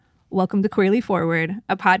Welcome to Queerly Forward,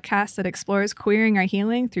 a podcast that explores queering our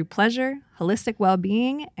healing through pleasure, holistic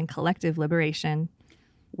well-being, and collective liberation.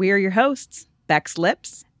 We are your hosts, Bex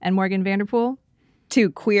Lips and Morgan Vanderpool, two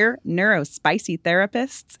queer neurospicy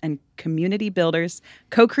therapists and community builders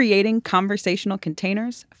co-creating conversational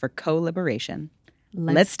containers for co-liberation.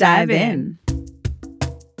 Let's dive in.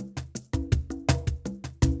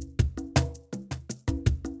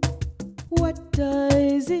 What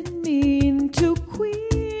does it mean to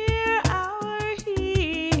queer our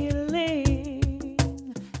healing?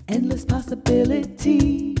 Endless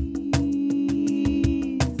possibilities.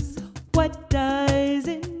 What does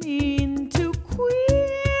it mean to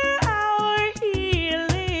queer our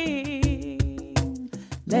healing?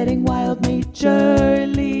 Letting wild nature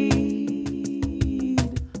lead.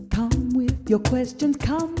 Come with your questions,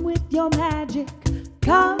 come with your magic.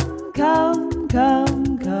 Come, come,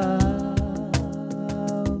 come,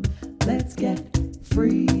 come. Let's get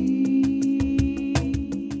free.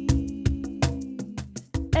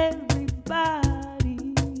 Everybody.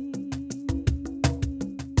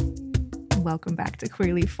 Welcome back to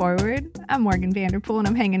Queerly Forward. I'm Morgan Vanderpool, and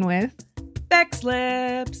I'm hanging with Bex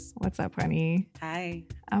Lips. What's up, honey? Hi.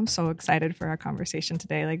 I'm so excited for our conversation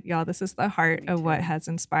today. Like, y'all, this is the heart of what has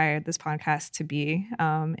inspired this podcast to be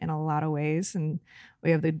in a lot of ways. And we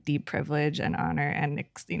have the deep privilege and honor and,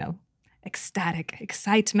 ecstatic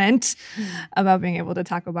excitement about being able to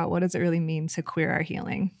talk about what does it really mean to queer our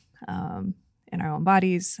healing in our own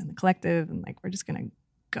bodies and the collective. And we're just going to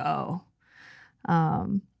go.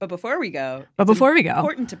 But before we go, it's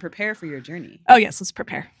important to prepare for your journey. Oh, yes, let's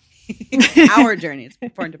prepare. Our journey. It's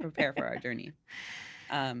important to prepare for our journey.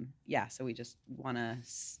 So we just want to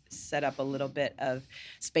set up a little bit of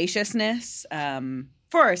spaciousness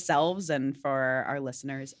for ourselves and for our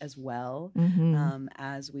listeners as well,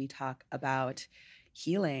 as we talk about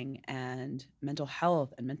healing and mental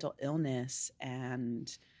health and mental illness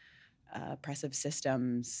and oppressive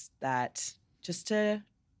systems, that just to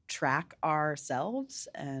track ourselves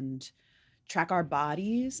and track our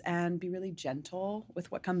bodies and be really gentle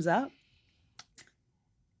with what comes up.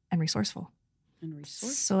 And resourceful.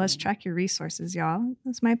 So let's track your resources, y'all.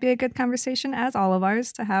 This might be a good conversation, as all of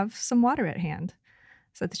ours, to have some water at hand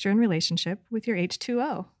so that you're in relationship with your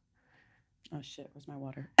H2O. Oh, shit. Where's my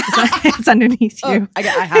water? It's underneath you. I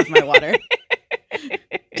have my water.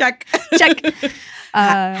 Check.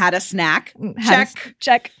 Had a snack.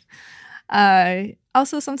 Check.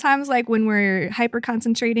 Also, sometimes when we're hyper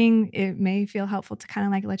concentrating, it may feel helpful to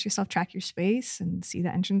kind of let yourself track your space and see the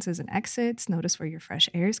entrances and exits. Notice where your fresh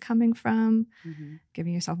air is coming from.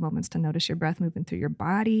 Giving yourself moments to notice your breath moving through your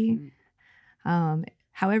body.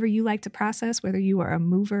 However you like to process, whether you are a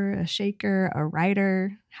mover, a shaker, a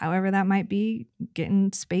writer, however that might be,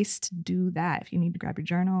 getting space to do that. If you need to grab your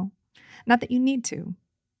journal, not that you need to,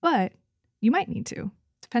 but you might need to,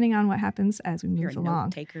 depending on what happens as we move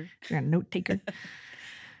along. You're a note taker.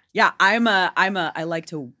 Yeah, I like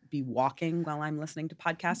to be walking while I'm listening to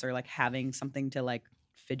podcasts, or having something to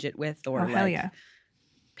fidget with, or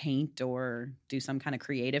paint or do some kind of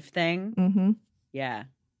creative thing. Yeah.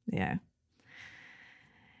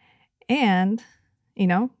 And,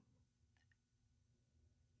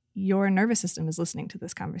 your nervous system is listening to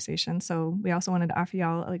this conversation. So we also wanted to offer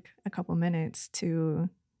y'all a couple minutes to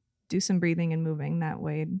do some breathing and moving that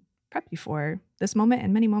way, prep you for this moment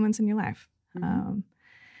and many moments in your life.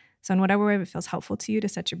 So in whatever way it feels helpful to you, to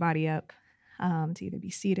set your body up to either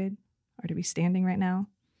be seated or to be standing right now.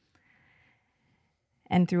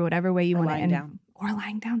 And through whatever way you want to end. Or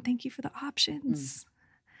lying down. Thank you for the options.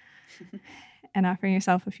 And offering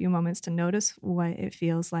yourself a few moments to notice what it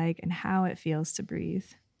feels like and how it feels to breathe.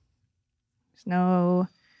 There's no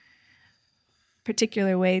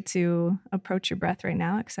particular way to approach your breath right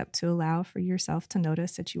now except to allow for yourself to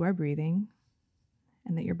notice that you are breathing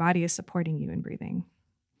and that your body is supporting you in breathing.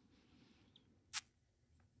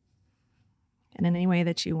 And in any way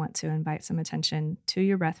that you want to invite some attention to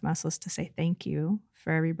your breath muscles to say thank you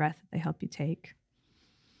for every breath that they help you take.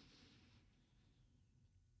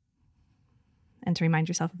 And to remind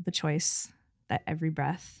yourself of the choice that every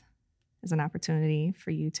breath is an opportunity for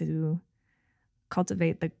you to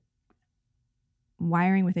cultivate the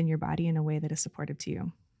wiring within your body in a way that is supportive to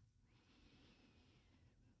you.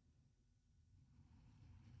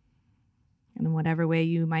 And in whatever way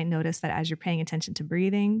you might notice that as you're paying attention to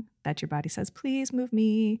breathing, that your body says, please move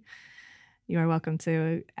me. You are welcome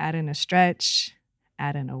to add in a stretch,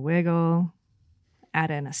 add in a wiggle, add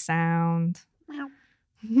in a sound. Wow.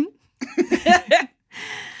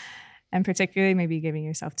 And particularly maybe giving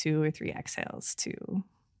yourself 2 or 3 exhales to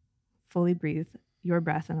fully breathe your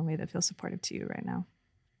breath in a way that feels supportive to you right now.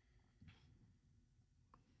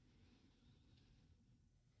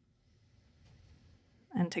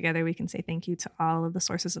 together, we can say thank you to all of the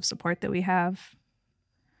sources of support that we have,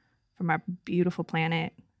 from our beautiful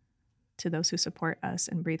planet to those who support us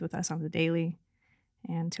and breathe with us on the daily,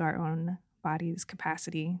 and to our own body's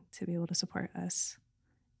capacity to be able to support us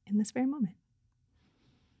in this very moment.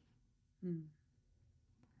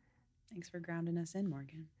 Thanks for grounding us in,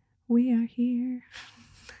 Morgan. We are here.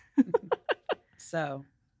 So,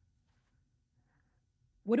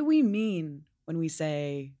 what do we mean when we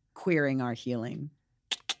say queering our healing?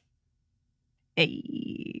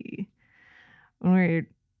 Hey. When we were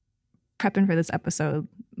prepping for this episode,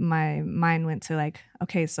 my mind went to like,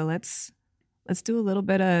 okay, so let's do a little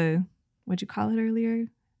bit of, what'd you call it earlier?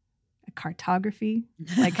 A cartography?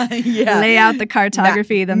 Like lay out the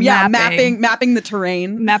cartography, mapping the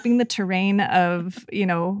terrain. Mapping the terrain of,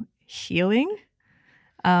 healing.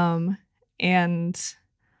 And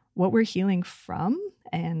what we're healing from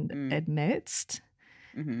and amidst.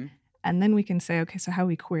 Mm-hmm. And then we can say, okay, so how do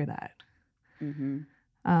we queer that?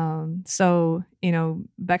 Mm-hmm. So,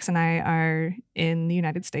 Bex and I are in the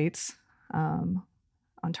United States, on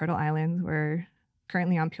Turtle Island. We're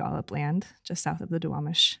currently on Puyallup land, just south of the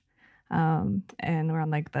Duwamish. And we're on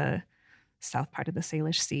like the south part of the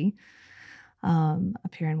Salish Sea,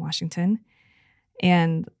 up here in Washington.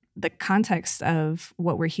 And the context of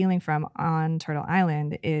what we're healing from on Turtle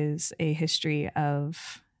Island is a history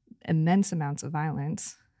of immense amounts of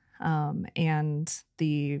violence, and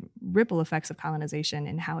the ripple effects of colonization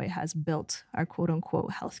and how it has built our quote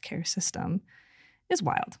unquote healthcare system is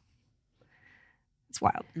wild. It's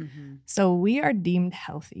wild. Mm-hmm. So we are deemed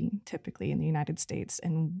healthy typically in the United States.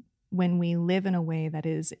 And when we live in a way that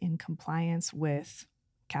is in compliance with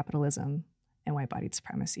capitalism and white-bodied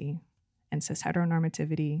supremacy and cis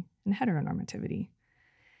heteronormativity and heteronormativity,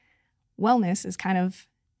 wellness is kind of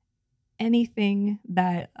anything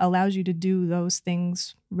that allows you to do those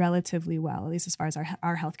things relatively well, at least as far as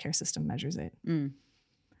our healthcare system measures it.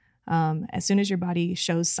 As soon as your body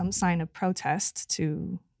shows some sign of protest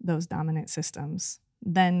to those dominant systems,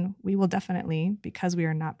 then we will definitely, because we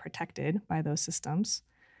are not protected by those systems,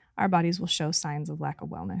 our bodies will show signs of lack of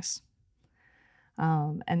wellness.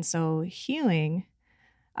 And so healing,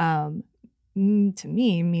 to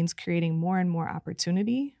me, means creating more and more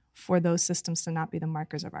opportunity for those systems to not be the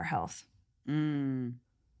markers of our health. And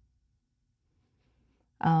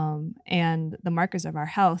the markers of our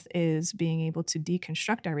health is being able to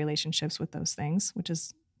deconstruct our relationships with those things, which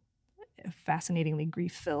is a fascinatingly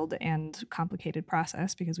grief-filled and complicated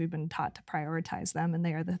process because we've been taught to prioritize them, and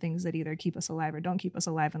they are the things that either keep us alive or don't keep us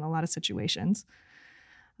alive in a lot of situations.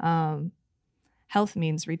 Health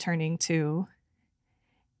means returning to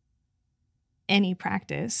any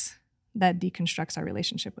practice that deconstructs our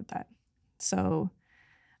relationship with that. So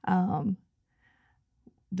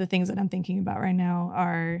the things that I'm thinking about right now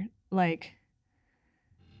are like,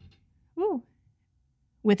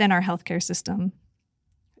 within our healthcare system,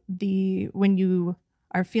 when you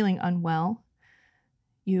are feeling unwell,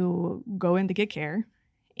 you go in to get care,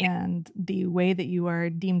 and the way that you are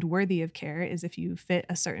deemed worthy of care is if you fit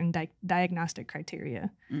a certain diagnostic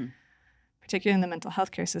criteria. Particularly in the mental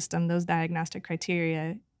health care system, those diagnostic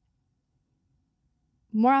criteria,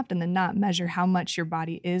 more often than not, measure how much your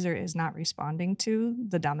body is or is not responding to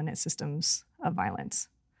the dominant systems of violence.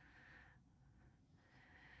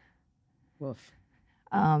 Woof.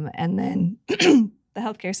 And then the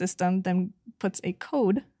healthcare system then puts a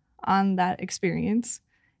code on that experience,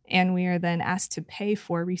 and we are then asked to pay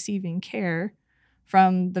for receiving care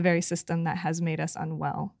from the very system that has made us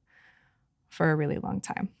unwell for a really long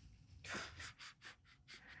time.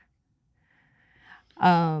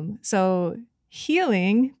 So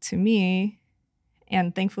healing to me,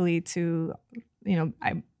 and thankfully to,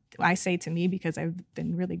 I say to me because I've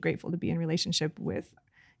been really grateful to be in relationship with,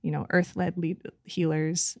 earth-led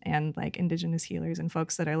healers and like indigenous healers and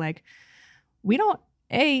folks that are like, we don't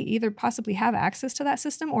either possibly have access to that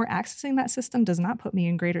system, or accessing that system does not put me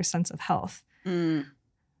in greater sense of health.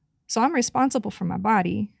 So I'm responsible for my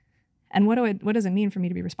body. And what does it mean for me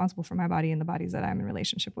to be responsible for my body and the bodies that I'm in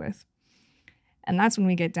relationship with? And that's when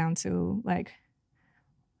we get down to like,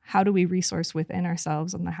 how do we resource within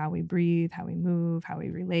ourselves on how we breathe, how we move, how we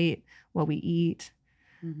relate, what we eat,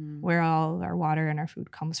 where all our water and our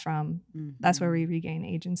food comes from. That's where we regain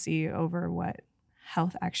agency over what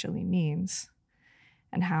health actually means,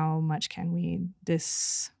 and how much can we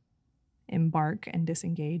disembark and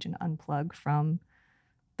disengage and unplug from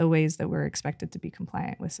the ways that we're expected to be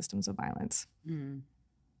compliant with systems of violence.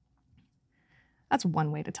 That's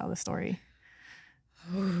one way to tell the story.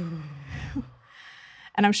 And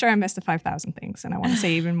I'm sure I missed 5,000 things, and I want to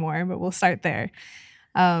say even more, but we'll start there.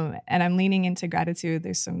 And I'm leaning into gratitude.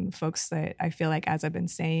 There's some folks that I feel like, as I've been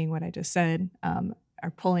saying what I just said,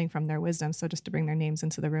 are pulling from their wisdom. So just to bring their names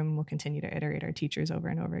into the room, we'll continue to iterate our teachers over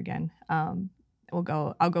and over again. I'll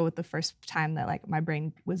go with the first time that like my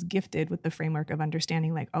brain was gifted with the framework of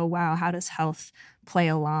understanding like, oh, wow, how does health play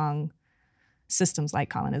along systems like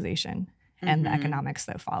colonization and the economics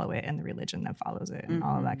that follow it and the religion that follows it and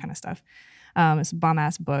all of that kind of stuff. It's a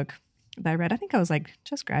bomb-ass book that I read. I think I was like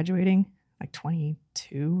just graduating, like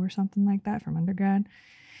 22 or something like that from undergrad.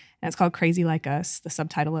 And it's called Crazy Like Us. The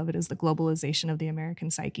subtitle of it is The Globalization of the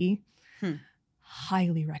American Psyche.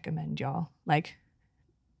 Highly recommend, y'all. Like,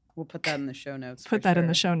 we'll put that in the show notes. Put that in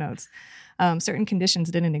the show notes. Certain conditions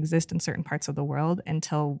didn't exist in certain parts of the world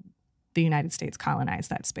until the United States colonized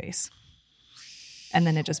that space. And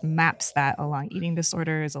then it just maps that along eating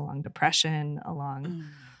disorders, along depression, along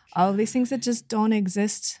all of these things that just don't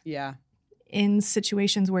exist in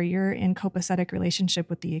situations where you're in copacetic relationship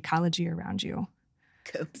with the ecology around you.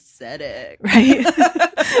 Copacetic. Right?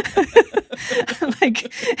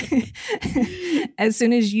 Like, as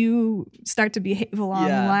soon as you start to behave along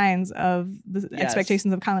the lines of the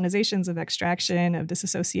expectations of colonizations, of extraction, of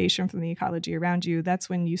disassociation from the ecology around you, that's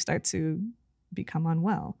when you start to become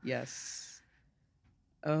unwell. Yes.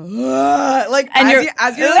 Like, as you're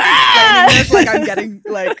explaining this,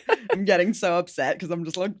 like I'm getting so upset because I'm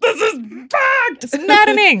just like, this is bad. It's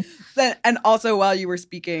maddening. And also, while you were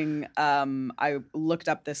speaking, I looked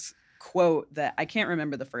up this quote that I can't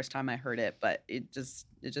remember the first time I heard it, but it just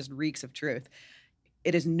reeks of truth.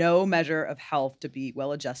 It is no measure of health to be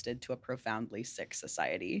well adjusted to a profoundly sick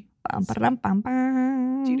society.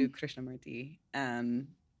 Jiddu Krishnamurti.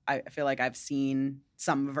 I feel like I've seen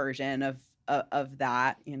some version of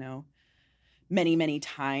that, you know, many, many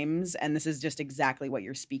times. And this is just exactly what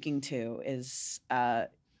you're speaking to is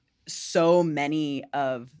so many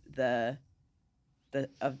of the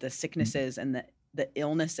sicknesses and the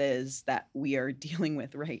illnesses that we are dealing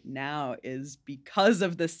with right now is because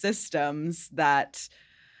of the systems that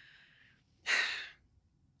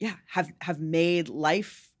have made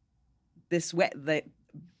life this way, that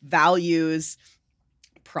values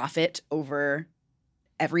profit over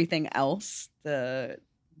everything else, the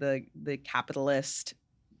capitalist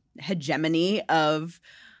hegemony of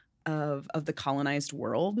the colonized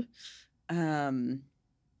world.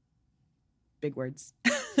 Big words.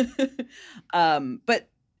 But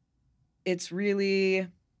it's really,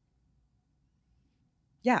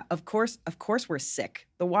 of course we're sick.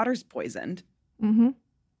 The water's poisoned.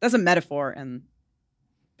 That's a metaphor,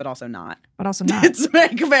 but also not. It's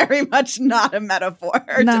like very much not a metaphor,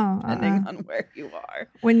 depending on where you are.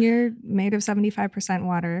 When you're made of 75%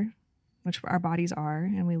 water, which our bodies are,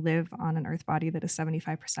 and we live on an earth body that is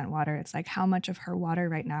 75% water, it's like, how much of her water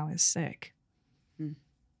right now is sick?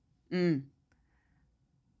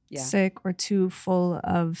 Sick or too full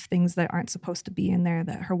of things that aren't supposed to be in there,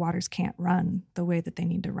 that her waters can't run the way that they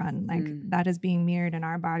need to run. Like that is being mirrored in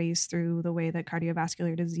our bodies through the way that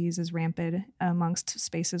cardiovascular disease is rampant amongst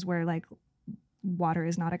spaces where like water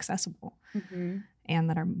is not accessible, and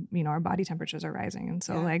that our body temperatures are rising. And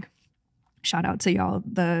so like, shout out to y'all,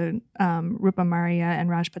 the Rupa Marya and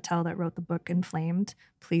Raj Patel that wrote the book Inflamed.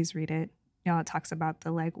 Please read it. It talks about the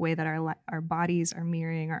like way that our bodies are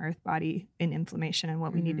mirroring our earth body in inflammation and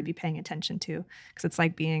what we need to be paying attention to, because it's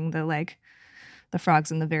like being the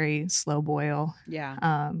frogs in the very slow boil.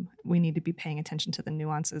 We need to be paying attention to the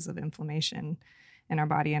nuances of inflammation in our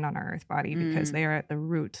body and on our earth body, because they are at the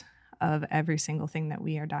root of every single thing that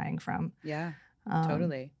we are dying from.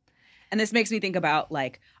 Totally. And this makes me think about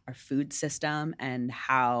like our food system and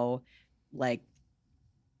how like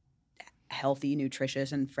healthy,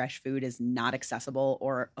 nutritious, and fresh food is not accessible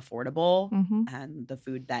or affordable. And the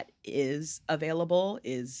food that is available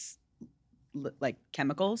is like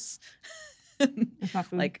chemicals. It's not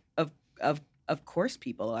food. Like of course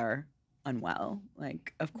people are unwell.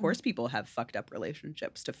 Like of course people have fucked up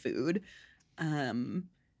relationships to food. And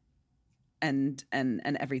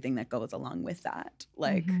everything that goes along with that.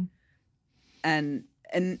 Like and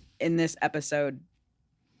in this episode,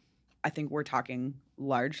 I think we're talking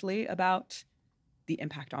largely about the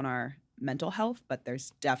impact on our mental health, but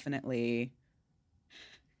there's definitely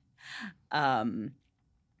a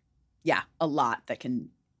lot that can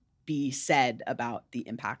be said about the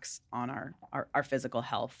impacts on our physical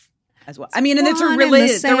health as well. I mean, and it's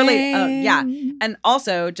related. They're related. And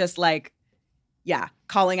also just like,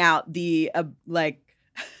 calling out the like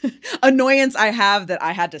annoyance I have that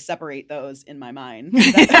I had to separate those in my mind.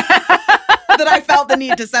 That I felt the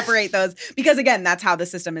need to separate those, because again, that's how the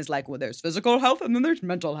system is like, well, there's physical health and then there's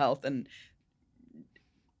mental health, and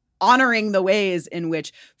honoring the ways in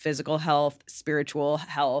which physical health, spiritual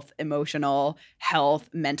health, emotional health,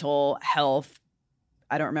 mental health.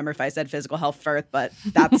 I don't remember if I said physical health first, but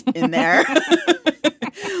that's in there.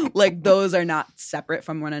 Like those are not separate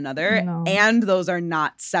from one another. No. And those are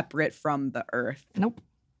not separate from the earth. Nope.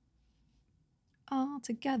 All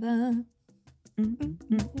together.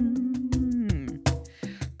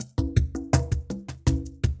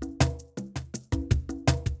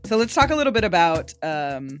 So let's talk a little bit about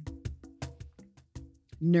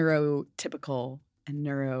neurotypical and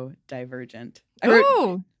neurodivergent.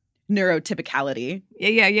 Oh, Neurotypicality.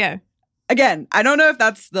 yeah. Again, I don't know if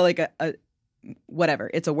that's the like a whatever.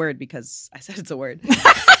 It's a word because I said it's a word.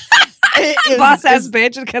 Boss ass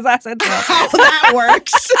bitch because I said so. How that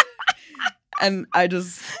works. And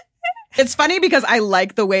it's funny because I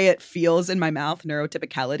like the way it feels in my mouth,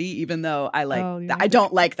 neurotypicality, even though I I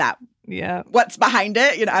don't like that. Yeah. What's behind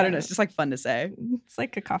it? You know, I don't know. It's just like fun to say. It's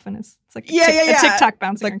like cacophonous. It's like a TikTok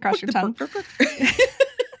bouncing across your tongue.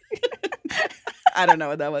 I don't know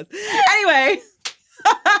what that was. Anyway,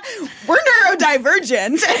 we're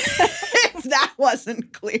neurodivergent. If that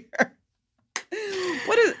wasn't clear.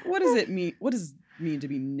 What does it mean? What does it mean to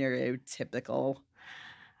be neurotypical?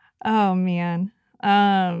 Oh man.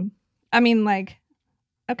 I mean, like,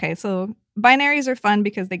 okay, so binaries are fun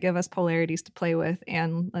because they give us polarities to play with,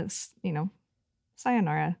 and let's,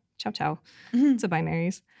 sayonara, ciao ciao to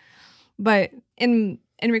binaries. But in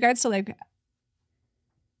regards to like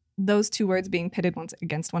those two words being pitted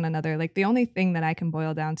against one another, like the only thing that I can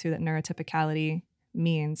boil down to that neurotypicality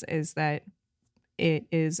means is that it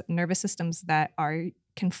is nervous systems that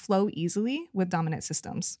can flow easily with dominant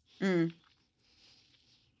systems.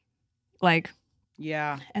 Like,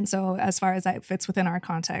 yeah. And so as far as that fits within our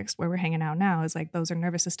context where we're hanging out now is like those are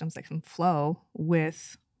nervous systems that can flow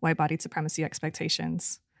with white-bodied supremacy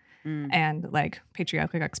expectations and like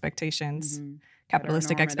patriarchal expectations,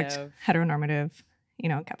 capitalistic heteronormative,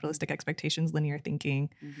 capitalistic expectations, linear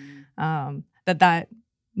thinking, that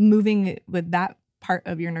moving with that part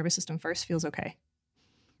of your nervous system first feels okay.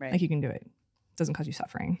 Right. Like you can do it. It doesn't cause you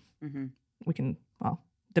suffering. We can,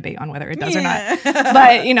 debate on whether it does or not.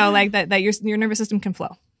 But, like that your nervous system can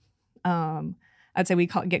flow. I'd say we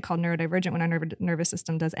get called neurodivergent when our nervous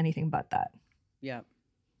system does anything but that. Yeah.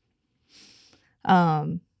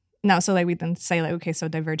 Now, so like we then say like, okay, so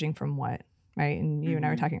diverging from what, right? And you and I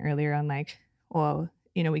were talking earlier on like, well,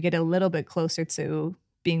 we get a little bit closer to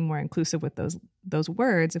being more inclusive with those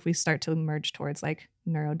words if we start to merge towards like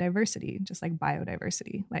neurodiversity, just like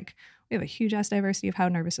biodiversity. Like we have a huge ass diversity of how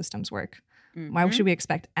nervous systems work. Why should we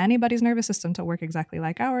expect anybody's nervous system to work exactly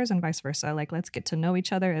like ours and vice versa? Like, let's get to know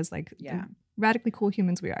each other as like radically cool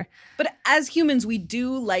humans we are. But as humans, we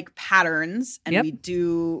do like patterns and we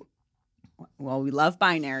do, we love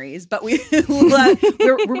binaries, but we're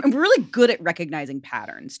really good at recognizing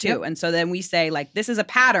patterns too. Yep. And so then we say like, this is a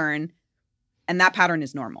pattern and that pattern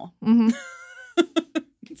is normal.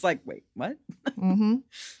 It's like, wait, what?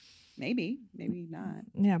 Maybe not.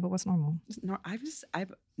 Yeah, but what's normal?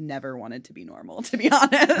 I've never wanted to be normal, to be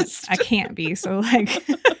honest. I can't be. So like,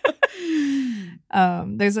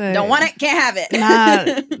 there's a don't want it, can't have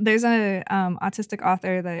it. There's a autistic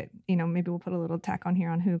author that maybe we'll put a little tack on here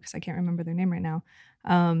on who because I can't remember their name right now.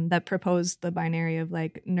 That proposed the binary of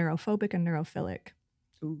like neurophobic and neurophilic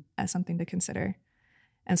as something to consider.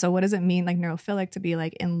 And so what does it mean like neurophilic to be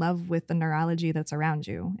like in love with the neurology that's around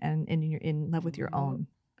you and in love with your own?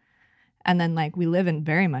 And then like we live in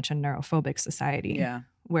very much a neurophobic society. Yeah.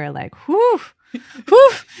 Where like,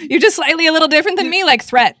 you're just slightly a little different than me, like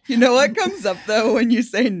threat. You know what comes up though when you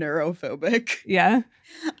say neurophobic? Yeah.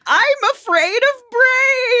 I'm afraid of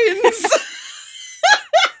brains.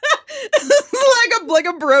 It's like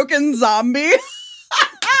a broken zombie.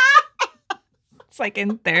 It's like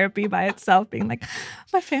in therapy by itself being like,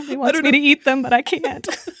 my family wants me to eat them, but I can't.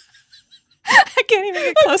 I can't even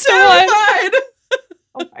get close to one.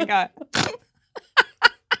 Oh my God.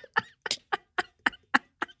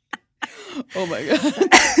 Oh my God.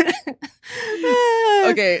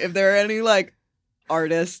 Okay, if there are any like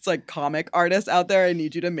artists, like comic artists out there, I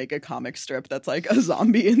need you to make a comic strip that's like a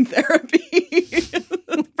zombie in therapy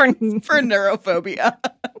for neurophobia.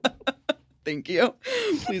 Thank you.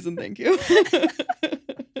 Please and thank you.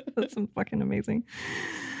 That's fucking amazing.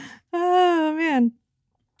 Oh man.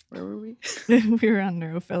 Where were we? We were on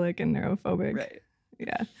neurophilic and neurophobic. Right.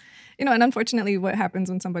 Yeah. And unfortunately what happens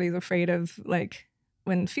when somebody's afraid of like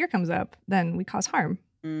when fear comes up, then we cause harm.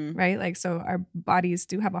 Right? Like, so our bodies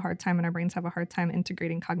do have a hard time and our brains have a hard time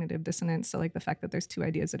integrating cognitive dissonance. So like the fact that there's two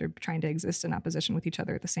ideas that are trying to exist in opposition with each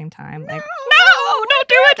other at the same time. Like, no, don't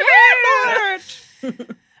do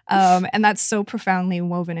it. And that's so profoundly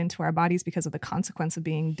woven into our bodies because of the consequence of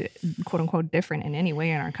being quote unquote different in any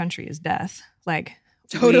way in our country is death. Like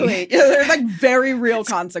totally. There's like very real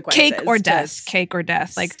consequences. Cake or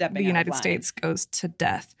death. Like the United States goes to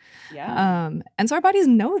death. Yeah. And so our bodies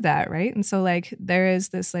know that, right? And so like there is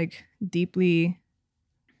this like deeply,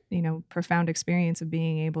 profound experience of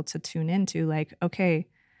being able to tune into like, okay,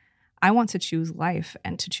 I want to choose life.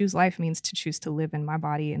 And to choose life means to choose to live in my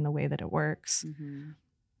body in the way that it works. Mm-hmm.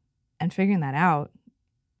 And figuring that out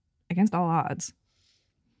against all odds.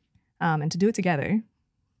 And to do it together.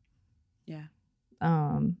 Yeah.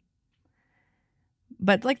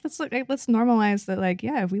 But like let's normalize that, like,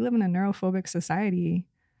 yeah, if we live in a neurophobic society,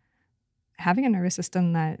 having a nervous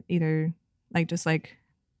system that either like just like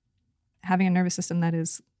having a nervous system that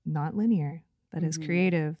is not linear, that is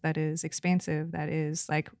creative, that is expansive, that is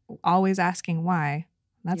like always asking why.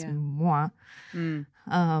 That's moi.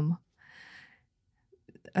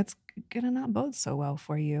 That's gonna not bode so well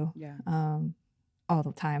for you all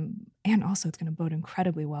the time. And also it's gonna bode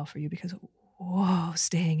incredibly well for you because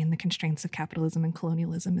staying in the constraints of capitalism and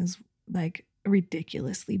colonialism is like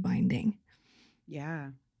ridiculously binding. Yeah.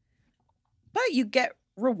 But you get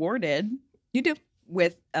rewarded. You do.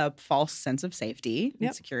 With a false sense of safety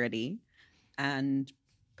and security and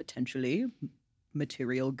potentially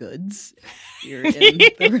material goods. You're in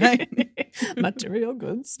the right material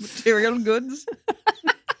goods. Material goods.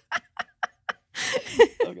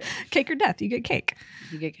 Okay. Cake or death. You get cake.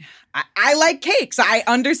 I like cakes. I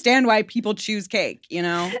understand why people choose cake.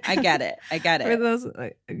 I get it. For those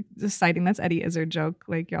just citing that's Eddie Izzard joke,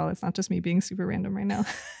 like y'all, it's not just me being super random right now.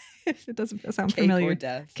 If it doesn't sound familiar.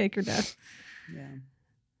 Cake or death. Yeah.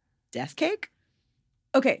 Death cake?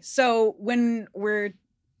 Okay, so when we're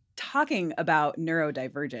talking about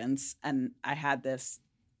neurodivergence, and I had this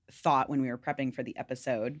thought when we were prepping for the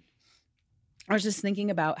episode, I was just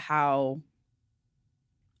thinking about how,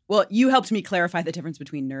 well, you helped me clarify the difference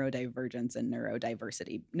between neurodivergence and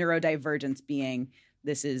neurodiversity. Neurodivergence being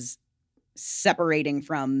this is separating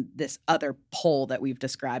from this other pole that we've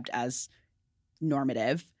described as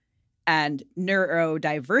normative, and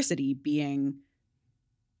neurodiversity being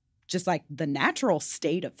just like the natural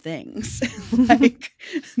state of things. Like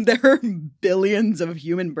there are billions of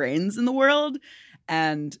human brains in the world,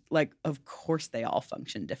 and like of course they all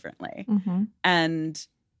function differently. Mm-hmm. And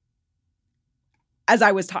as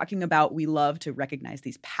I was talking about, we love to recognize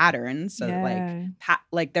these patterns. So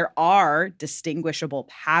like there are distinguishable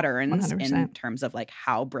patterns 100%. In terms of like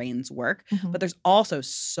how brains work, but there's also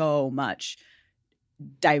so much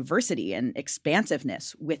diversity and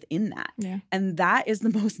expansiveness within that. Yeah. And that is the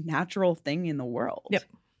most natural thing in the world. Yep.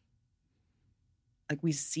 Like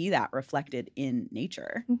we see that reflected in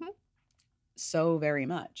nature so very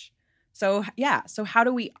much. So yeah. So how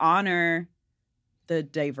do we honor the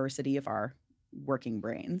diversity of our working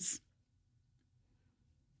brains?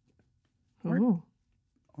 Or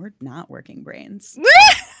not working brains?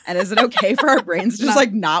 And is it okay for our brains to just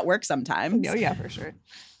like not work sometimes? Oh yeah, for sure.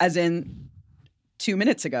 As in 2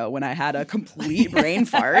 minutes ago when I had a complete brain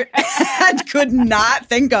fart and could not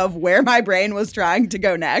think of where my brain was trying to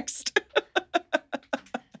go next.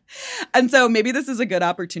 And so maybe this is a good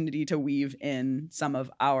opportunity to weave in some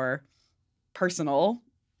of our personal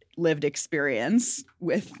lived experience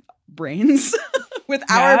with brains, with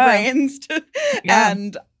our brains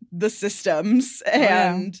and the systems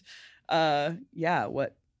and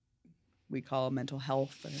what we call mental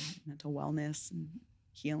health and mental wellness and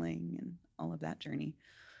healing and all of that journey.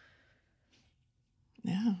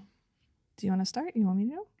 Yeah. Do you want to start? You want me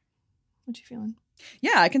to? What you feeling?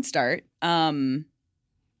 Yeah, I can start.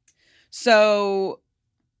 So,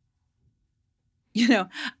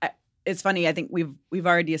 it's funny. I think we've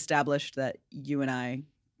already established that you and I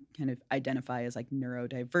kind of identify as like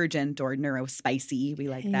neurodivergent or neurospicy. We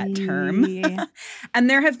like that term. And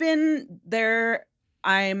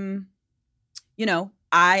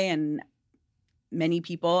I and many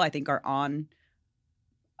people I think are on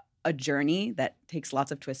a journey that takes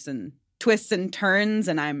lots of twists and turns,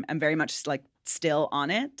 and I'm very much like still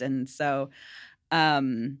on it. And so,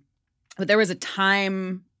 but there was a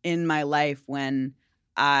time in my life when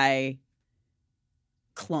I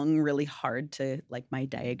clung really hard to like my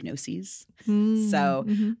diagnoses. So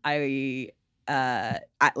I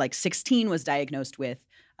at like 16 was diagnosed with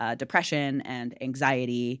depression and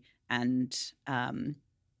anxiety and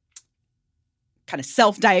kind of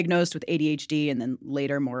self-diagnosed with ADHD, and then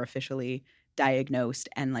later more officially diagnosed.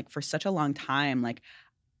 And like for such a long time, like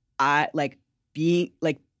I like being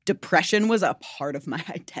like depression was a part of my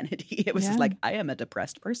identity. It was just like, I am a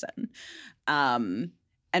depressed person. And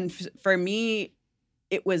for me,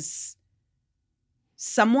 it was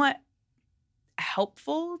somewhat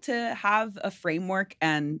helpful to have a framework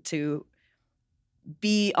and to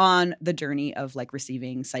be on the journey of like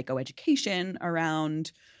receiving psychoeducation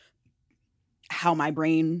around how my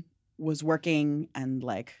brain was working and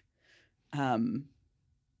like,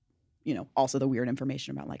 also the weird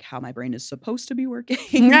information about like how my brain is supposed to be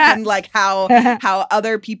working and like how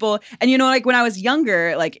other people, and like when I was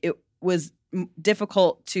younger, like it was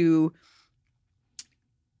difficult to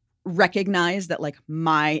recognize that like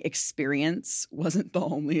my experience wasn't the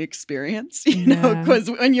only experience, because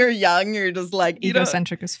when you're young, you're just like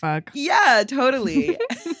egocentric as fuck. Yeah, totally.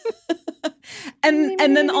 and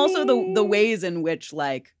then also the ways in which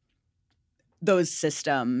like those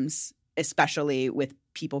systems, especially with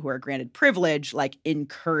people who are granted privilege, like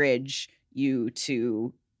encourage you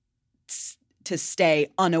to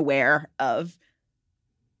stay unaware of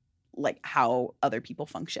like how other people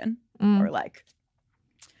function or like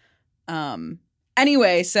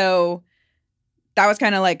anyway, so that was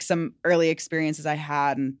kind of like some early experiences I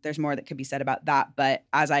had, and there's more that could be said about that. But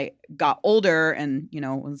as I got older and,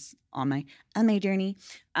 was on my journey,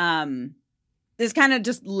 this kind of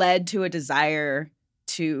just led to a desire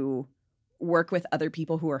to work with other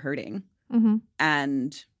people who are hurting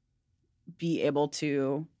and be able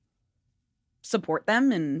to support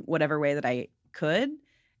them in whatever way that I could.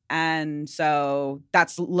 And so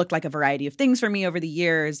that's looked like a variety of things for me over the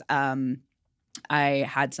years. I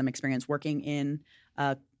had some experience working in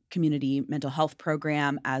a community mental health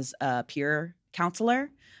program as a peer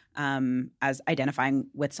counselor, as identifying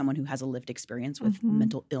with someone who has a lived experience with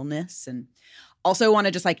mental illness. And also want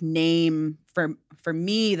to just like name for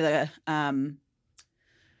me the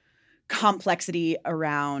complexity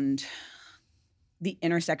around the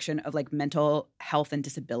intersection of like mental health and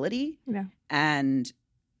disability. Yeah. And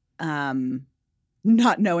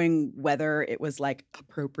not knowing whether it was like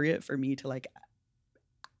appropriate for me to like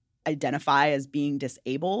identify as being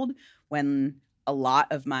disabled when a lot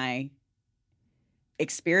of my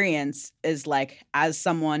experience is like as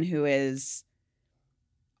someone who is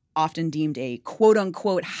often deemed a quote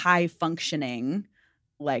unquote high functioning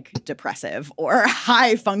like depressive or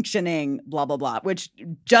high functioning blah blah blah, which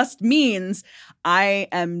just means I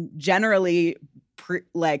am generally pretty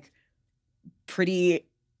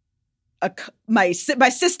my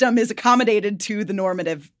system is accommodated to the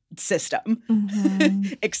normative system,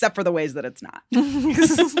 except for the ways that it's not.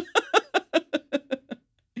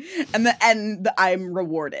 and I'm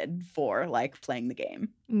rewarded for like playing the game.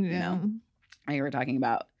 Like we're talking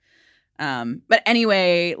about. But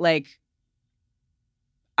anyway, like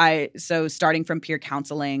so starting from peer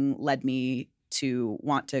counseling led me to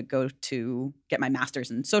want to go to get my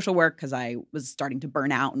master's in social work because I was starting to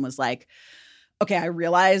burn out and was like, okay, I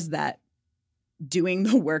realized that doing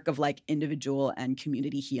the work of like individual and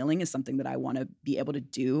community healing is something that I want to be able to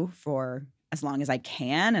do for as long as I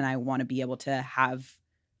can. And I want to be able to have,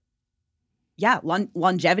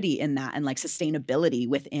 longevity in that and like sustainability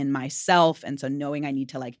within myself. And so knowing I need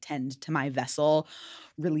to like tend to my vessel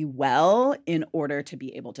really well in order to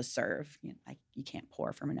be able to serve, like you can't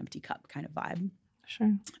pour from an empty cup kind of vibe.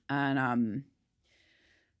 Sure. And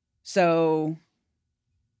so,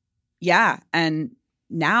 yeah. And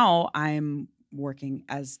now I'm working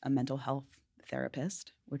as a mental health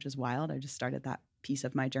therapist, which is wild. I just started that piece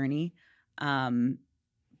of my journey.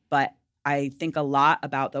 But I think a lot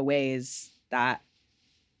about the ways that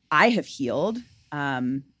I have healed.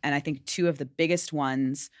 And I think two of the biggest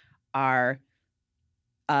ones are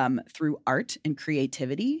through art and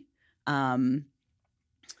creativity.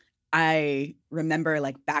 I remember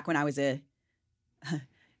like back when I was a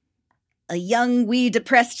young, wee,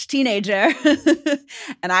 depressed teenager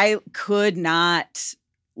and I could not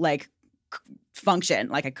like function.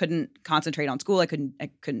 Like I couldn't concentrate on school. I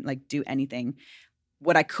couldn't like do anything.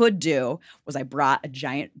 What I could do was I brought a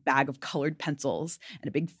giant bag of colored pencils and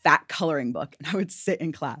a big fat coloring book, and I would sit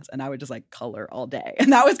in class and I would just like color all day.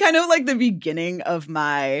 And that was kind of like the beginning of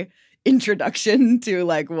my introduction to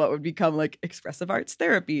like what would become like expressive arts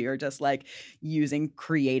therapy, or just like using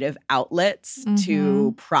creative outlets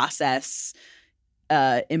to process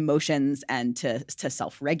emotions and to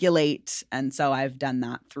self-regulate. And so I've done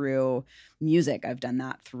that through music. I've done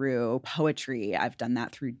that through poetry. I've done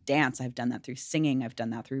that through dance. I've done that through singing. I've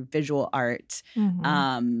done that through visual art.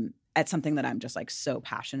 It's something that I'm just like so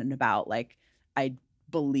passionate about. Like I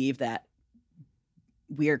believe that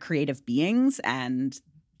we are creative beings, and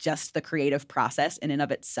just the creative process in and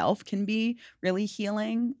of itself can be really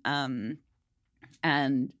healing. And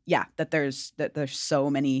yeah, that there's so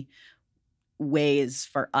many ways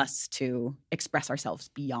for us to express ourselves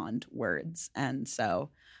beyond words. And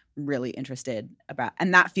so really interested about,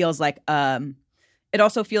 and that feels like it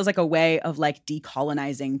also feels like a way of like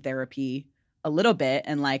decolonizing therapy a little bit,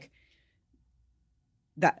 and like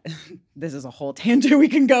that this is a whole tangent we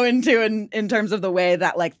can go into in terms of the way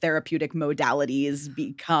that like therapeutic modalities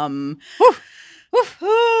become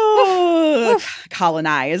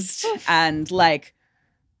colonized and like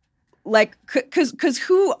because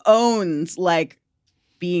who owns like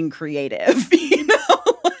being creative? You know,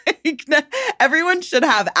 like everyone should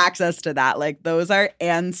have access to that. Like those are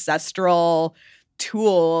ancestral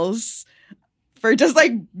tools for just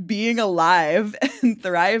like being alive and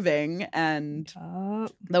thriving, and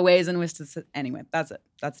the ways in which anyway, that's it.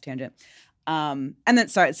 That's a tangent. And then,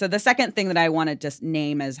 sorry. So the second thing that I want to just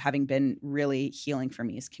name as having been really healing for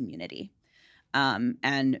me is community.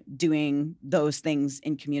 And doing those things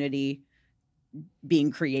in community, being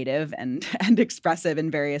creative and expressive in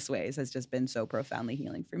various ways has just been so profoundly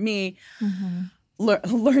healing for me. Mm-hmm.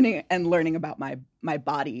 Learning about my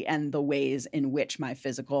body and the ways in which my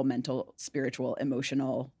physical, mental, spiritual,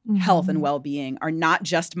 emotional health and well-being are not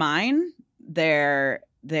just mine. They're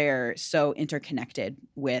so interconnected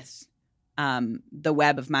with the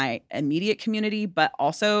web of my immediate community, but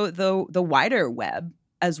also the wider web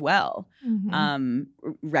as well. Mm-hmm.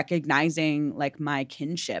 Recognizing like my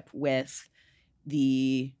kinship with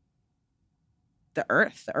the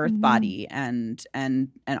earth mm-hmm. body and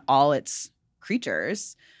all its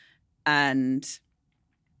creatures, and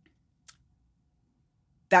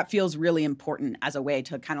that feels really important as a way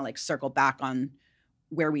to kind of like circle back on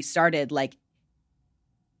where we started. Like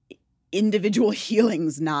individual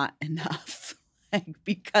healing's not enough, like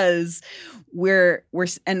because we're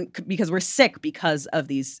sick because of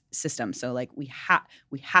these systems. So like we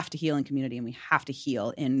have to heal in community, and we have to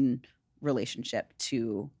heal in relationship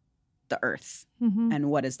to the earth. Mm-hmm.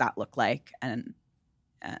 And what does that look like?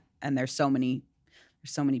 And there's so many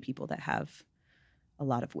people that have a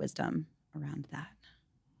lot of wisdom around that.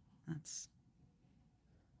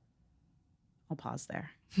 I'll pause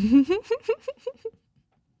there.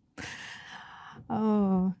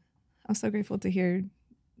 Oh, I'm so grateful to hear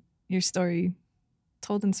your story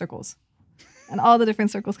told in circles. And all the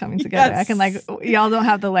different circles coming together. Yes. I can like, y'all don't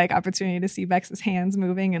have the like opportunity to see Bex's hands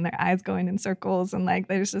moving and their eyes going in circles. And like,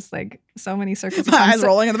 there's just like so many circles. My eyes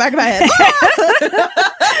rolling in the back of my head.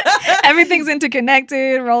 Everything's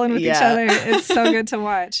interconnected, rolling with each other. It's so good to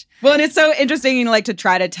watch. Well, and it's so interesting, you know, like to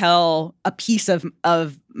try to tell a piece of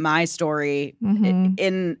my story mm-hmm.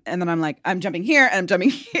 and then I'm like, I'm jumping here and I'm jumping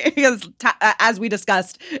here because as we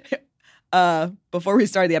discussed, before we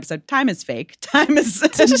started the episode, time is fake. Time's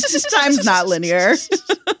not linear.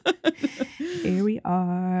 Here we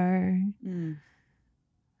are. Mm.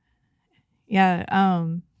 Yeah.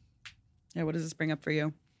 Yeah. What does this bring up for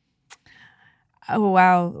you? Oh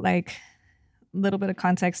wow! Like a little bit of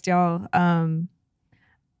context, y'all.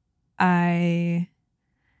 I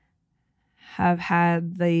have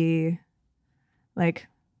had the like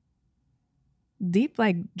deep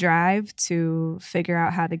like drive to figure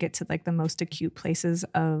out how to get to like the most acute places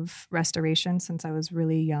of restoration since I was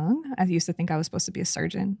really young. I used to think I was supposed to be a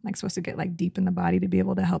surgeon, like supposed to get like deep in the body to be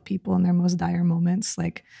able to help people in their most dire moments.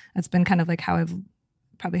 Like that's been kind of like how I've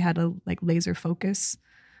probably had a like laser focus.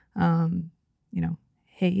 You know,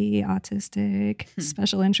 hey, autistic,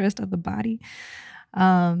 special interest of the body.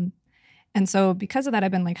 And so because of that,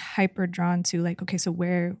 I've been like hyper drawn to like, okay, so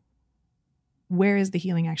where is the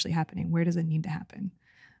healing actually happening? Where does it need to happen?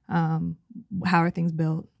 How are things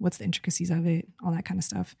built? What's the intricacies of it? All that kind of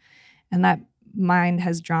stuff. And that mind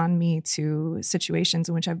has drawn me to situations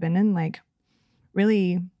in which I've been in like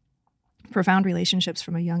really profound relationships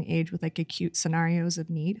from a young age with like acute scenarios of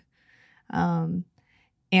need. And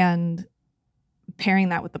pairing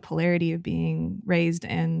that with the polarity of being raised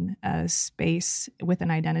in a space with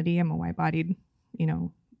an identity. I'm a white-bodied, you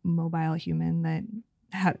know, mobile human that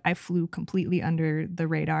I flew completely under the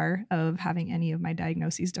radar of having any of my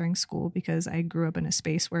diagnoses during school because I grew up in a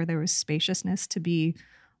space where there was spaciousness to be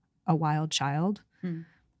a wild child.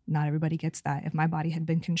 Not everybody gets that. If my body had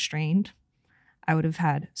been constrained, I would have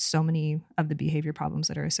had so many of the behavior problems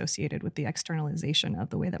that are associated with the externalization of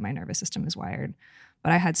the way that my nervous system is wired.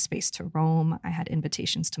 But I had space to roam. I had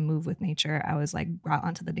invitations to move with nature. I was like brought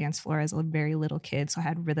onto the dance floor as a very little kid. So I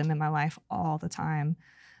had rhythm in my life all the time.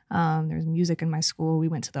 There was music in my school. We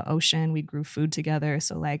went to the ocean. We grew food together.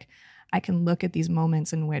 So like I can look at these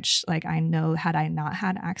moments in which like I know had I not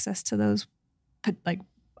had access to those like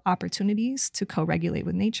opportunities to co-regulate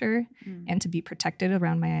with nature and to be protected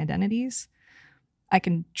around my identities, I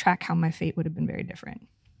can track how my fate would have been very different.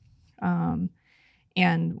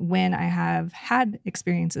 And when I have had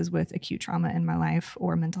experiences with acute trauma in my life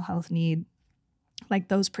or mental health need, like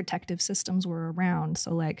those protective systems were around.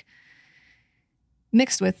 So like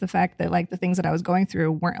mixed with the fact that like the things that I was going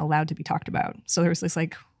through weren't allowed to be talked about. So there was this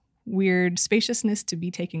like weird spaciousness to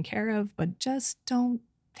be taken care of, but just don't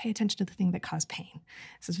pay attention to the thing that caused pain.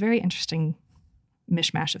 It's this very interesting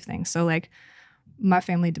mishmash of things. So like my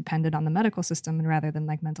family depended on the medical system and rather than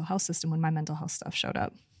like mental health system when my mental health stuff showed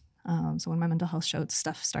up. So when my mental health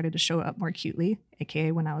stuff started to show up more acutely,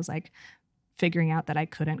 aka when I was like figuring out that I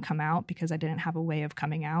couldn't come out because I didn't have a way of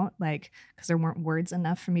coming out, like because there weren't words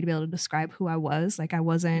enough for me to be able to describe who I was. Like I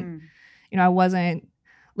wasn't, I wasn't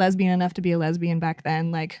lesbian enough to be a lesbian back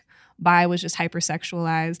then. Like bi was just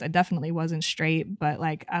hypersexualized. I definitely wasn't straight, but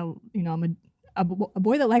like I'm a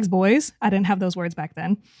boy that likes boys. I didn't have those words back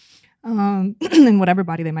then, in whatever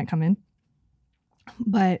body they might come in.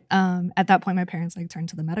 But at that point, my parents like turned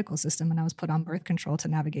to the medical system, and I was put on birth control to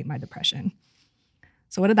navigate my depression.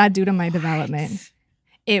 So what did that do to my development?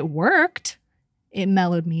 It worked. It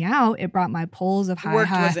mellowed me out. It brought my poles of high.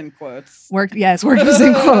 Worked was in quotes. Worked, yes, worked was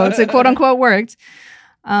in quotes. It quote unquote worked.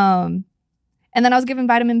 And then I was given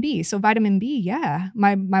vitamin B. So vitamin B, yeah,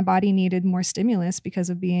 my body needed more stimulus because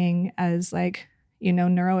of being as like,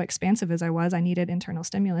 neuroexpansive as I was. I needed internal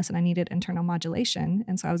stimulus and I needed internal modulation.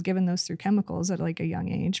 And so I was given those through chemicals at like a young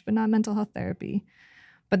age, but not mental health therapy.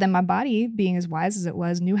 But then my body, being as wise as it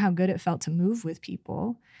was, knew how good it felt to move with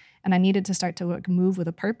people. And I needed to start to like move with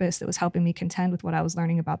a purpose that was helping me contend with what I was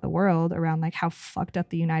learning about the world around like how fucked up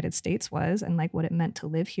the United States was and like what it meant to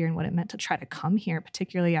live here and what it meant to try to come here,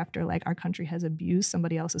 particularly after like our country has abused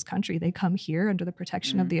somebody else's country. They come here under the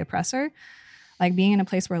protection of the oppressor. Like being in a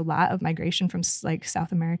place where a lot of migration from like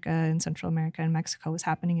South America and Central America and Mexico was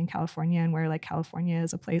happening in California, and where like California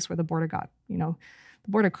is a place where the border got, the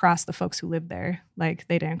border crossed the folks who lived there. Like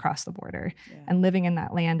they didn't cross the border. Yeah. And living in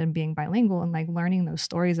that land and being bilingual and like learning those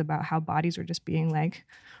stories about how bodies were just being like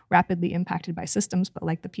rapidly impacted by systems, but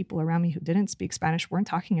like the people around me who didn't speak Spanish weren't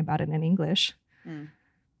talking about it in English.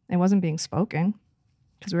 It wasn't being spoken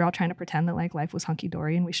because we were all trying to pretend that like life was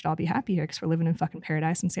hunky-dory and we should all be happy here because we're living in fucking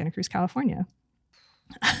paradise in Santa Cruz, California.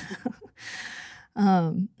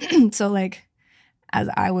 So like as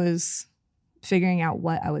I was figuring out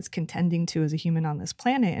what I was contending to as a human on this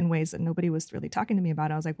planet in ways that nobody was really talking to me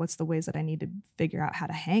about, I was like, what's the ways that I need to figure out how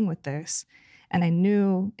to hang with this? And I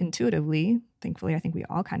knew intuitively, thankfully, I think we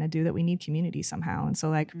all kind of do, that we need community somehow. And so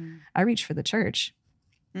like I reached for the church.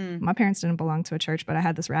 My parents didn't belong to a church, but I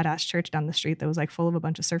had this rad ass church down the street that was like full of a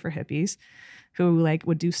bunch of surfer hippies who like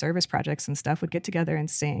would do service projects and stuff, would get together and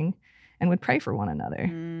sing and would pray for one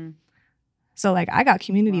another. So like I got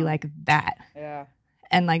community like that. Yeah.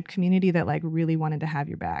 And like community that like really wanted to have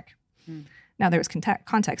your back. Now there was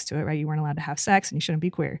context to it, right? You weren't allowed to have sex and you shouldn't be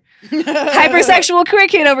queer. Hypersexual queer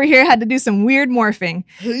kid over here had to do some weird morphing.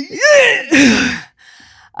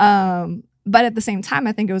 But at the same time,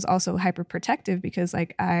 I think it was also hyper protective because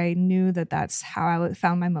like I knew that that's how I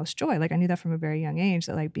found my most joy. Like I knew that from a very young age,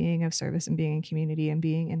 that like being of service and being in community and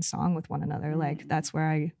being in song with one another, like that's where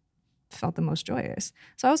I felt the most joyous.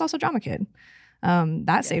 So I was also a drama kid.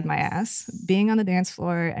 That saved my ass. Being on the dance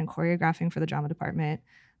floor and choreographing for the drama department,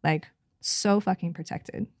 like so fucking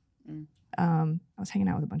protected. I was hanging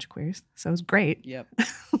out with a bunch of queers, so it was great. Yep.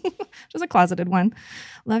 Just a closeted one.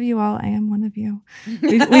 Love you all. I am one of you.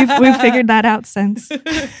 We've figured that out since.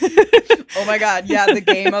 Oh my God. Yeah. The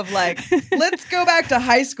game of like, let's go back to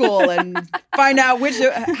high school and find out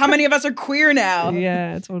how many of us are queer now.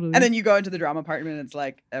 Yeah, totally. And then you go into the drama department and it's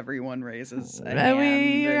like everyone raises a hand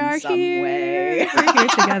in some way. We're here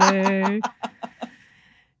together.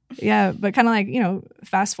 Yeah. But kind of like,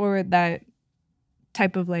 fast forward that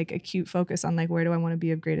type of like acute focus on like, where do I want to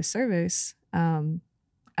be of greatest service?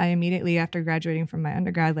 I immediately after graduating from my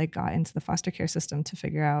undergrad, like got into the foster care system to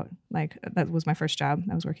figure out, like, that was my first job.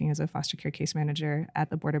 I was working as a foster care case manager at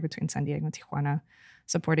the border between San Diego and Tijuana,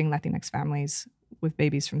 supporting Latinx families with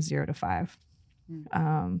babies from 0 to 5.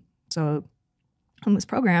 So on this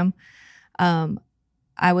program,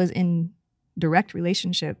 I was in direct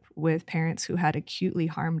relationship with parents who had acutely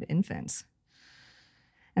harmed infants.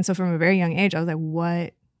 And so from a very young age, I was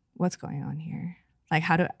like, what's going on here? Like,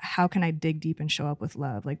 how can I dig deep and show up with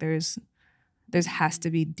love? Like there's has to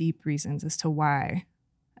be deep reasons as to why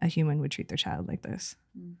a human would treat their child like this.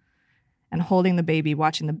 And holding the baby,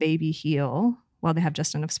 watching the baby heal while they have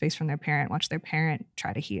just enough space from their parent, watch their parent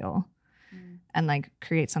try to heal and like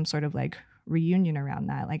create some sort of like reunion around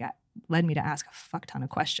that. Like led me to ask a fuck ton of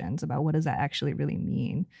questions about what does that actually really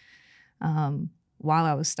mean? While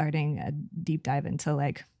I was starting a deep dive into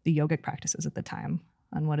like the yogic practices at the time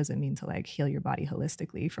on what does it mean to like heal your body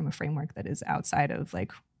holistically from a framework that is outside of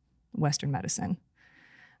like Western medicine.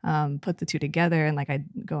 put the two together, and like I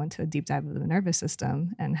go into a deep dive of the nervous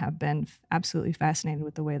system and have been absolutely fascinated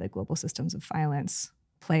with the way that global systems of violence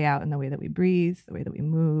play out in the way that we breathe, the way that we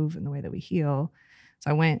move, and the way that we heal.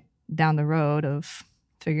 So I went down the road of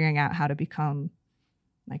figuring out how to become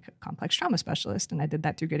like a complex trauma specialist. And I did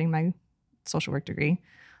that through getting my social work degree.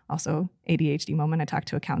 Also, ADHD moment, I talked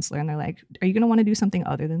to a counselor and they're like, are you going to want to do something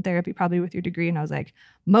other than therapy probably with your degree? And I was like,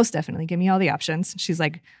 most definitely. Give me all the options. She's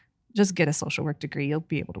like, just get a social work degree. You'll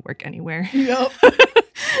be able to work anywhere. Yep.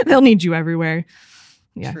 They'll need you everywhere.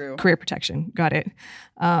 Yeah. True. Career protection. Got it.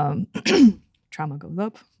 Trauma goes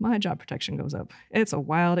up. My job protection goes up. It's a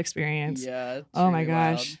wild experience. Yeah. Oh my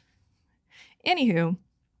gosh. Anywho,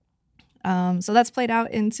 so that's played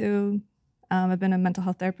out into, I've been a mental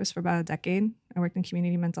health therapist for about a decade. I worked in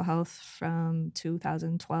community mental health from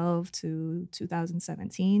 2012 to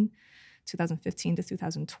 2017. 2015 to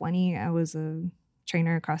 2020, I was a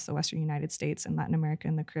trainer across the Western United States and Latin America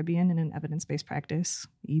and the Caribbean in an evidence-based practice,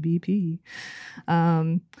 EBP,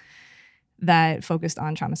 that focused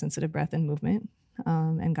on trauma-sensitive breath and movement,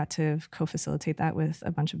 and got to co-facilitate that with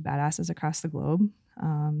a bunch of badasses across the globe.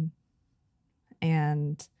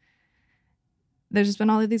 And there's just been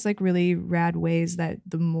all of these like really rad ways that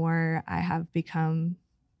the more I have become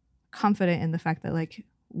confident in the fact that like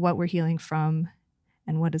what we're healing from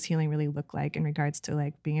and what does healing really look like in regards to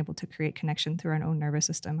like being able to create connection through our own nervous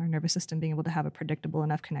system being able to have a predictable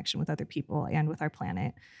enough connection with other people and with our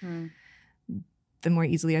planet, the more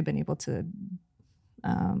easily I've been able to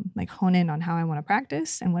like hone in on how I want to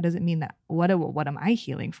practice and what does it mean that what am I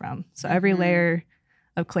healing from? So every layer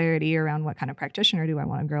of clarity around what kind of practitioner do I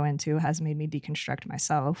want to grow into has made me deconstruct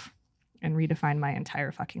myself and redefine my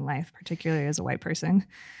entire fucking life, particularly as a white person.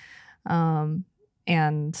 And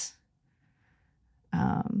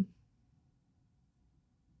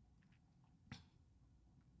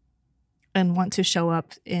want to show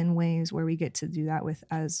up in ways where we get to do that with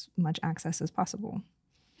as much access as possible.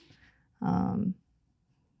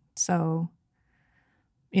 So,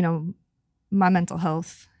 you know, my mental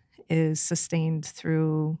health is sustained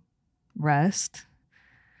through rest,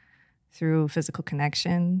 through physical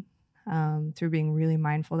connection, through being really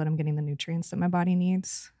mindful that I'm getting the nutrients that my body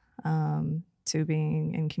needs, to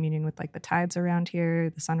being in communion with like the tides around here,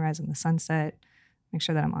 the sunrise and the sunset, make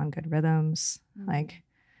sure that I'm on good rhythms,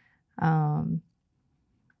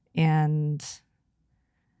 and,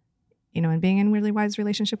 you know, and being in really wise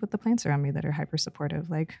relationship with the plants around me that are hyper supportive.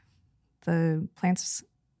 Like the plants,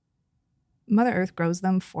 Mother Earth grows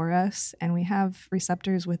them for us, and we have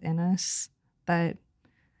receptors within us that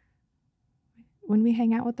when we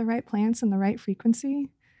hang out with the right plants and the right frequency,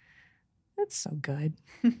 it's so good.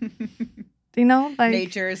 You know, like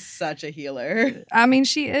nature is such a healer. I mean,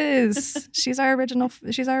 she is. She's our original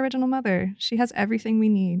mother. She has everything we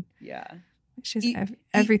need. Yeah. She's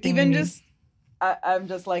everything. Even we just, I'm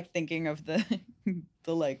just like thinking of the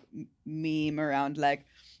like meme around like,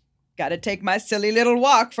 gotta take my silly little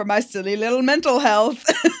walk for my silly little mental health.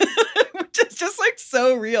 Which is just like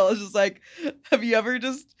so real. It's just like, have you ever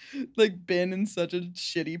just like been in such a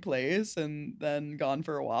shitty place and then gone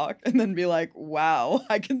for a walk and then be like, wow,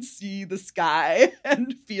 I can see the sky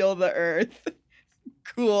and feel the earth.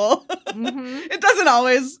 Cool. It doesn't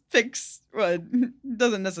always fix, well, it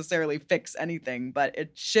doesn't necessarily fix anything, but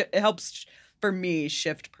it helps for me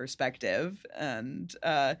shift perspective. And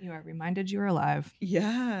you are reminded you're alive.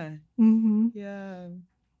 Yeah. Mm-hmm. Yeah.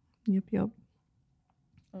 Yep.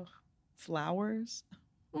 Ugh. Flowers.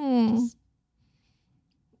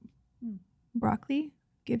 Broccoli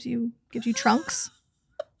gives you trunks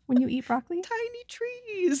when you eat broccoli. Tiny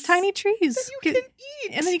trees. That you can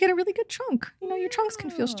eat. And then you get a really good trunk. You know, your trunks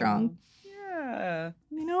can feel strong. Yeah.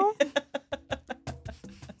 You know?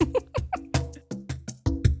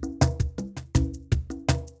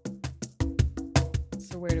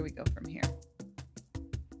 So where do we go from here?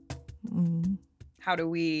 How do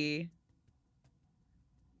we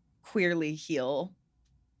queerly heal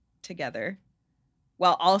together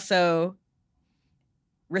while also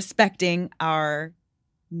respecting our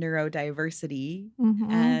neurodiversity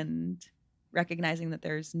and recognizing that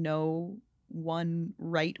there's no one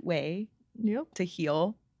right way to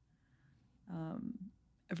heal?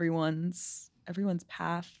 Everyone's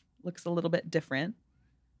path looks a little bit different.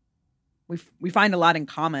 We find a lot in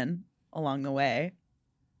common along the way.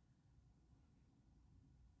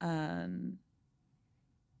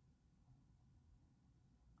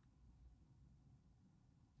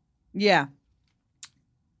 Yeah.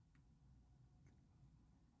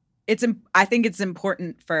 I think it's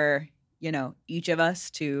important for, you know, each of us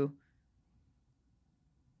to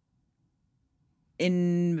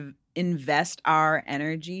invest our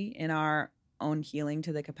energy in our own healing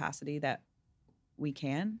to the capacity that we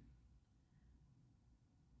can.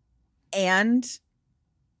 And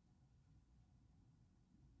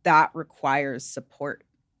that requires support.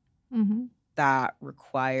 Mm-hmm. That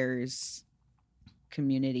requires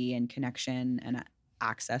community and connection and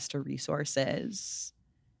access to resources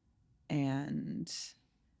and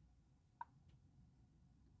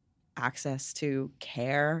access to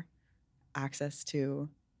care, access to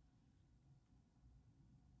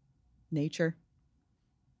nature,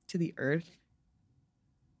 to the earth.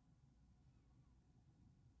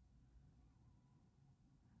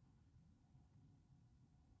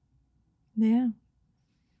 Yeah.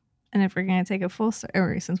 And if we're going to take a full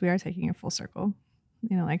or since we are taking a full circle,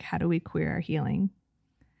 you know, like how do we queer our healing?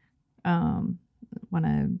 Want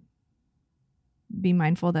to be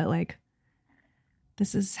mindful that like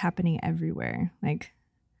this is happening everywhere. Like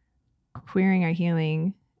queering our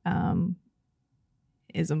healing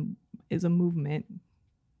is a movement.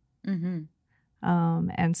 Mm-hmm.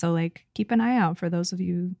 And so like keep an eye out for those of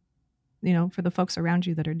you, you know, for the folks around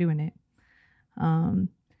you that are doing it.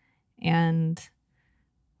 And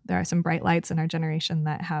there are some bright lights in our generation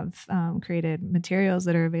that have created materials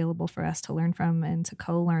that are available for us to learn from and to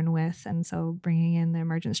co-learn with. And so bringing in the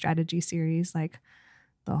Emergent Strategy Series, like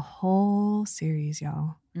the whole series,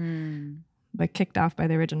 y'all, but kicked off by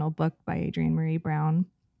the original book by Adrienne Maree Brown.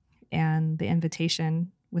 And the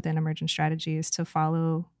invitation within Emergent Strategy is to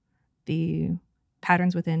follow the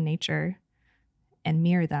patterns within nature and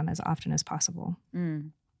mirror them as often as possible.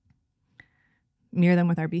 Mirror them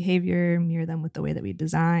with our behavior, mirror them with the way that we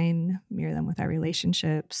design, mirror them with our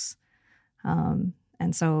relationships. And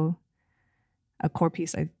so a core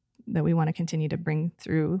piece that we want to continue to bring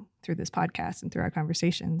through this podcast and through our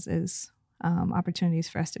conversations is opportunities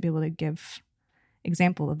for us to be able to give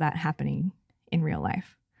example of that happening in real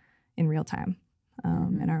life, in real time,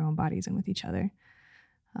 in our own bodies and with each other.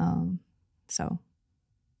 So.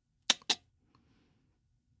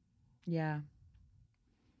 Yeah.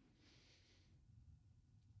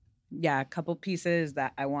 Yeah, a couple pieces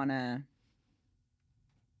that I want to,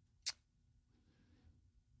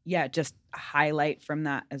 just highlight from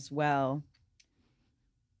that as well.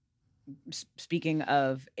 Speaking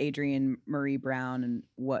of Adrienne Maree Brown and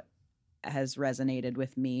what has resonated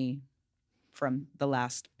with me from the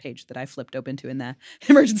last page that I flipped open to in the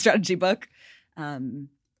Emergent Strategy book,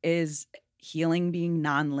 is healing being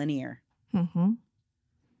nonlinear. Mm-hmm.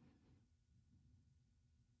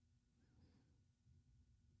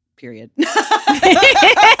 Period.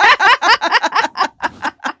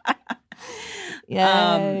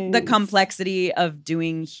 Yes. The complexity of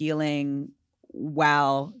doing healing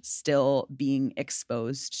while still being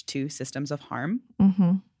exposed to systems of harm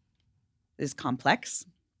is complex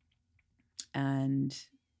and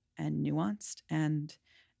nuanced, and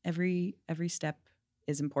every step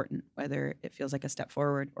is important, whether it feels like a step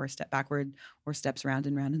forward or a step backward or steps round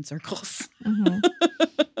and round in circles.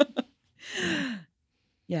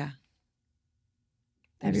 Yeah.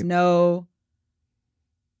 There's no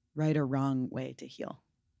right or wrong way to heal.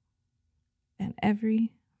 And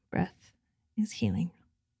every breath is healing.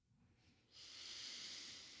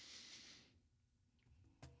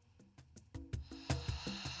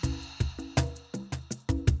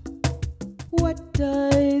 What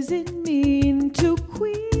does it mean to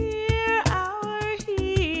queer our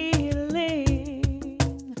healing?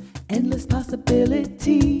 Endless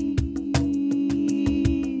possibilities.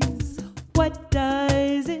 What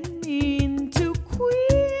does it mean to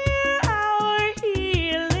queer our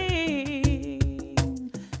healing?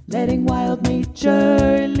 Letting wild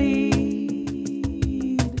nature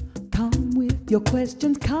lead. Come with your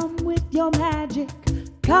questions, come with your magic.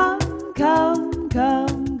 Come, come,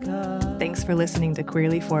 come, come. Thanks for listening to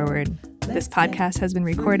Queerly Forward. This podcast has been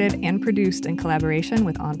recorded and produced in collaboration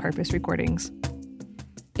with On Purpose Recordings.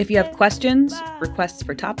 If you have questions, requests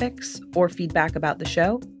for topics, or feedback about the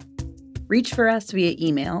show, reach for us via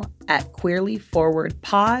email at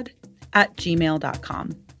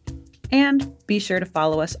queerlyforwardpod@gmail.com. And be sure to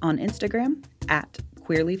follow us on Instagram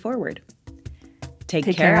 @queerlyforward. Take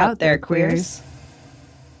care out there, queers.